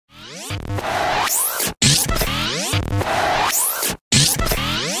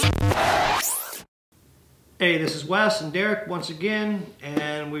Hey, this is Wes and Derek once again,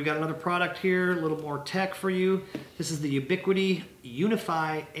 and we've got another product here, a little more tech for you. This is the Ubiquiti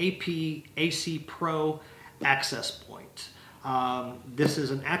Unify AP AC Pro access point. This is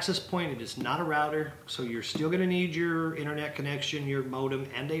an access point, it is not a router, so you're still going to need your internet connection, your modem,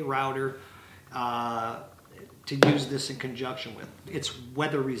 and a router to use this in conjunction with. It's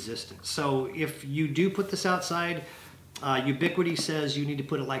weather resistant, so if you do put this outside, Ubiquiti says you need to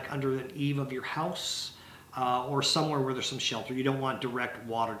put it like under an eave of your house. Or somewhere where there's some shelter. You don't want direct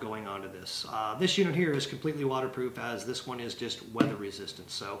water going onto this. This unit here is completely waterproof, as this one is just weather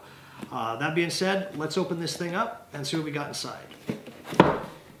resistant. So that being said, let's open this thing up and see what we got inside.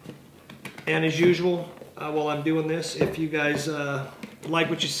 And as usual, while I'm doing this, if you guys like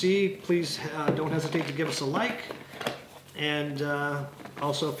what you see, please don't hesitate to give us a like, and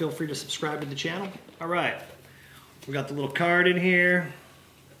also feel free to subscribe to the channel. All right, we got the little card in here.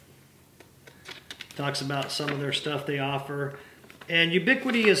 Talks about some of their stuff they offer, and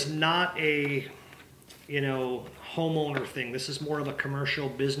Ubiquiti is not a homeowner thing. This is more of a commercial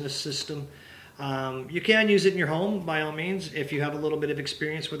business system. You can use it in your home by all means if you have a little bit of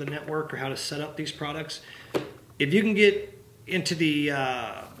experience with a network or how to set up these products. If you can get into the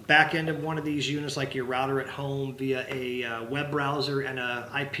back end of one of these units, like your router at home, via a web browser and an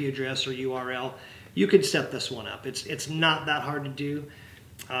IP address or URL, you could set this one up. It's not that hard to do.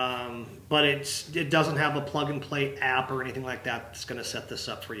 But it doesn't have a plug-and-play app or anything like that that's going to set this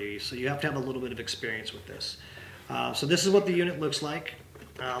up for you. So you have to have a little bit of experience with this. So this is what the unit looks like.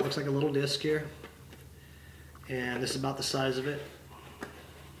 Looks like a little disc here. And this is about the size of it.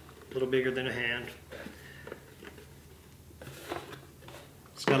 A little bigger than a hand.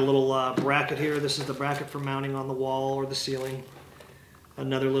 It's got a little bracket here. This is the bracket for mounting on the wall or the ceiling.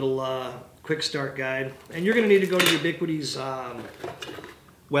 Another little quick start guide. And you're going to need to go to Ubiquiti's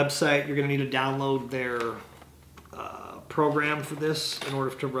website. You're going to need to download their program for this in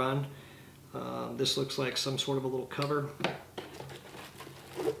order to run. This looks like some sort of a little cover.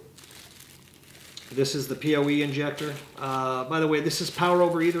 This is the PoE injector. By the way, this is power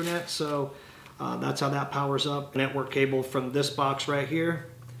over Ethernet, so that's how that powers up. Network cable from this box right here,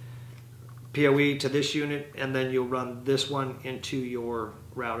 PoE to this unit, and then you'll run this one into your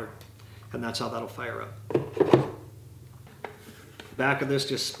router, and that's how that'll fire up. Back of this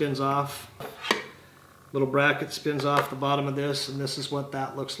just spins off. Little bracket spins off the bottom of this, and this is what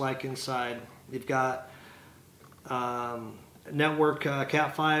that looks like inside. You've got network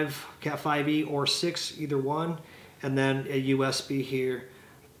Cat 5, Cat 5e or 6, either one, and then a USB here.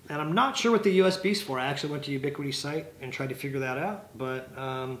 And I'm not sure what the USB is for. I actually went to Ubiquiti's site and tried to figure that out, but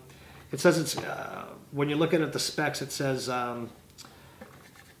it says it's, when you look at the specs, it says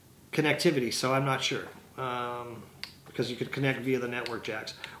connectivity, so I'm not sure. Because you could connect via the network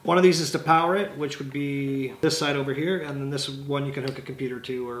jacks. One of these is to power it, which would be this side over here, and then this one you can hook a computer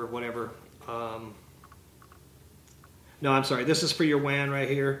to or whatever. No, I'm sorry, this is for your WAN right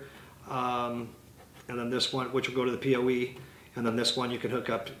here. And then this one, which will go to the PoE, and then this one you can hook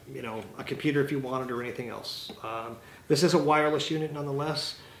up, a computer if you wanted or anything else. This is a wireless unit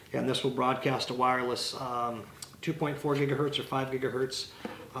nonetheless, and this will broadcast a wireless 2.4 gigahertz or 5 gigahertz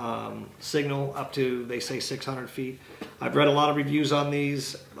signal up to, they say, 600 feet. I've read a lot of reviews on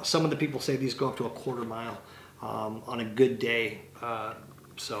these. Some of the people say these go up to a quarter mile on a good day.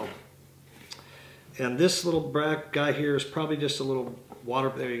 And this little guy here is probably just a little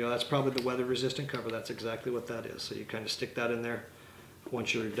water, there you go, that's probably the weather resistant cover. That's exactly what that is. So you kind of stick that in there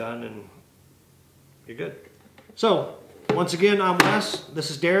once you're done and you're good. So once again, I'm Wes,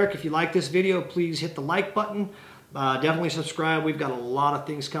 this is Derek. If you like this video, please hit the like button. Definitely subscribe. We've got a lot of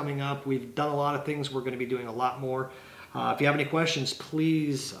things coming up. We've done a lot of things. We're going to be doing a lot more. If you have any questions,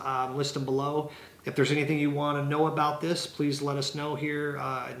 please list them below. If there's anything you want to know about this, please let us know here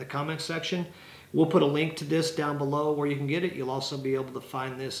in the comments section. We'll put a link to this down below where you can get it. You'll also be able to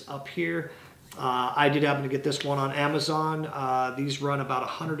find this up here. I did happen to get this one on Amazon. These run about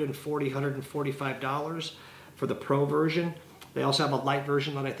 $140, $145 for the Pro version. They also have a light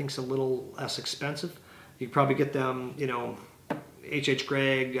version that I think is a little less expensive. You can probably get them, H.H.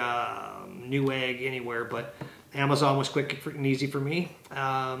 Gregg, Newegg, anywhere, but Amazon was quick and easy for me.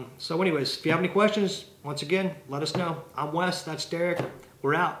 So anyways, if you have any questions, once again, let us know. I'm Wes, that's Derek.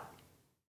 We're out.